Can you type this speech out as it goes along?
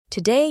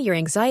Today, your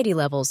anxiety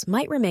levels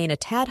might remain a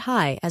tad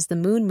high as the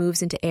moon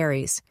moves into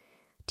Aries.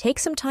 Take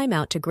some time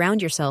out to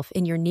ground yourself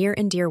in your near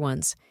and dear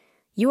ones.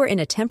 You are in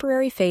a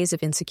temporary phase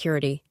of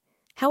insecurity.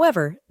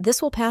 However,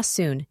 this will pass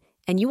soon,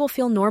 and you will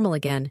feel normal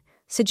again,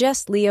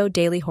 suggests Leo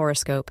Daily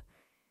Horoscope.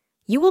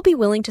 You will be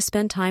willing to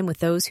spend time with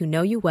those who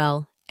know you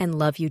well and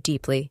love you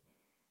deeply.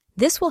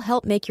 This will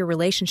help make your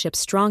relationship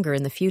stronger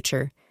in the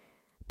future.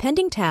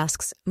 Pending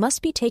tasks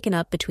must be taken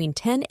up between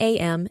 10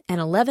 a.m.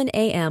 and 11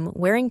 a.m.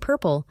 Wearing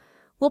purple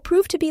will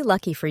prove to be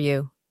lucky for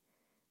you.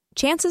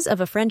 Chances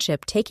of a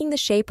friendship taking the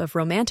shape of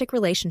romantic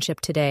relationship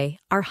today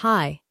are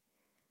high.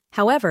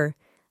 However,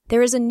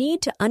 there is a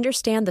need to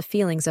understand the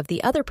feelings of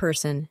the other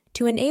person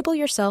to enable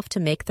yourself to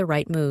make the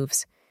right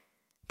moves.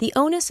 The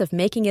onus of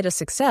making it a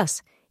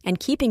success and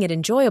keeping it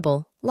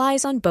enjoyable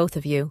lies on both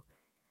of you.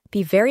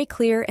 Be very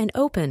clear and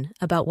open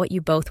about what you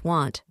both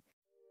want.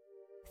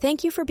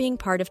 Thank you for being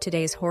part of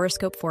today's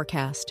horoscope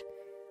forecast.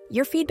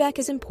 Your feedback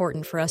is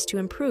important for us to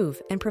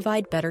improve and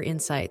provide better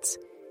insights.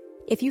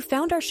 If you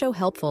found our show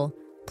helpful,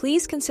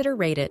 please consider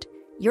rate it.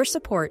 Your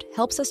support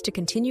helps us to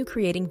continue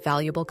creating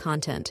valuable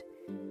content.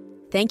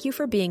 Thank you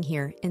for being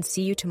here and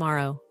see you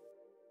tomorrow.